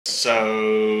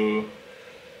So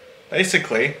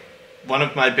basically, one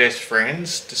of my best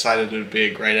friends decided it would be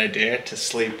a great idea to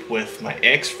sleep with my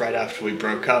ex right after we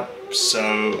broke up.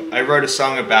 So I wrote a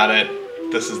song about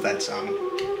it. This is that song.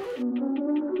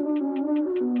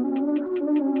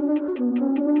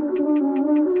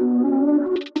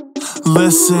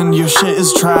 Listen, your shit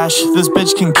is trash. This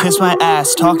bitch can kiss my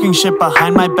ass. Talking shit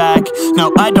behind my back.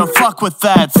 No, I don't fuck with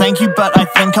that. Thank you, but I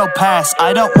think I'll pass.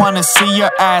 I don't wanna see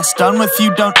your ass. Done with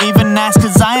you, don't even ask,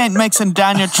 cause I ain't mixing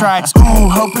down your tracks. Ooh,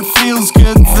 hope it feels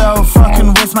good though.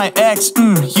 Fucking with my ex.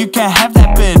 You can't have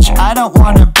that bitch. I don't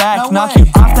want her back. No Knock way.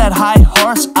 You off that high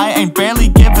horse. I ain't barely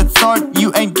give a thought.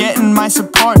 You ain't getting my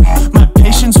support. My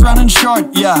patience running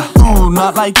short, yeah. Ooh,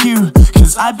 not like you.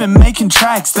 Cause I've been making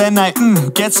tracks. Then I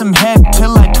get some head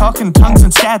till I talk in tongues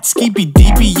and scat. Skeepy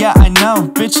deepy, yeah I know.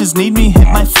 Bitches need me, hit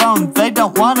my phone. They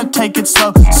don't wanna take it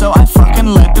slow, so I fucking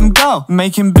let them go.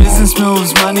 Making business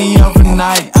moves, money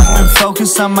overnight. I've been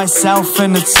focused on myself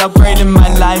and it's upgrading my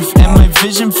life. And my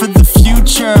vision for the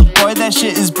future, boy that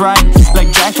shit is bright.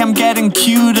 Like Jack, I'm getting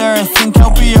cuter. I think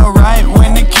I'll be alright.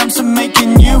 When it comes to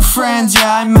making new friends,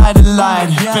 yeah I might have lied.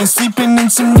 Been sleeping in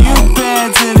some new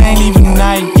beds, it ain't even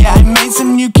night. Yeah, I made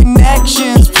some new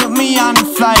connections, put me on a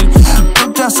flight.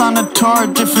 Booked us on a tour,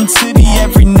 different city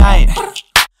every night.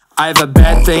 I have a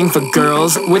bad thing for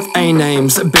girls with A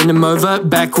names. Bend them over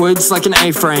backwards like an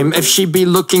A-frame. If she be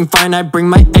looking fine, I bring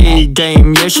my A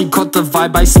game. Yeah, she caught the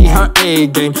vibe, I see her A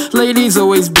game. Ladies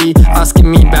always be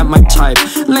asking me about my type.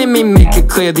 Let me make it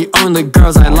clear, the only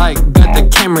girls I like got the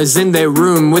cameras in their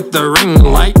room with the ring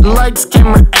light. Lights,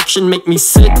 camera, action make me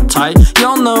sit tight.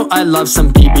 Y'all know I love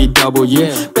some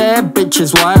BBW. Bad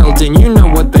bitches wild and you know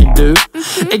what they do.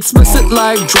 Explicit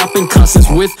like dropping cusses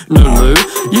with no loo.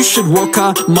 You should walk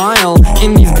a mile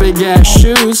in these big ass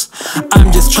shoes.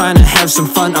 I'm just trying to have some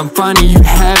fun, I'm funny. You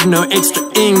have no extra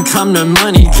income, no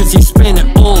money, cause you spend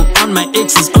it all on my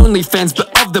ex's OnlyFans. But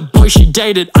of the boys she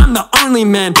dated, I'm the only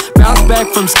man. Bounce back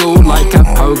from school like a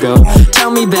pogo.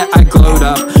 Tell me that I glowed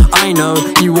up, I know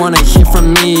you wanna hear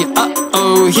from me.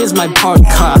 Uh-oh, here's my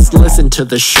podcast, listen to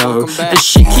the show. As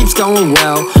shit keeps going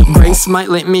well, Grace might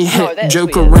let me hit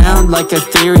joke around like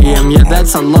Ethereum. Yeah,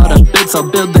 that's a lot of bits, I'll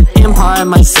build the empire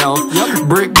myself.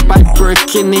 Brick by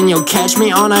brick, and then you'll catch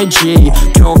me on IG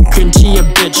talking to your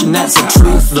bitch, and that's the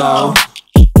truth though.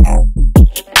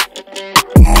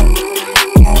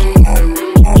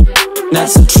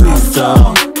 That's the truth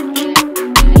though.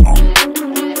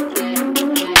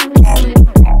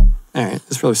 Alright,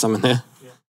 there's probably something there.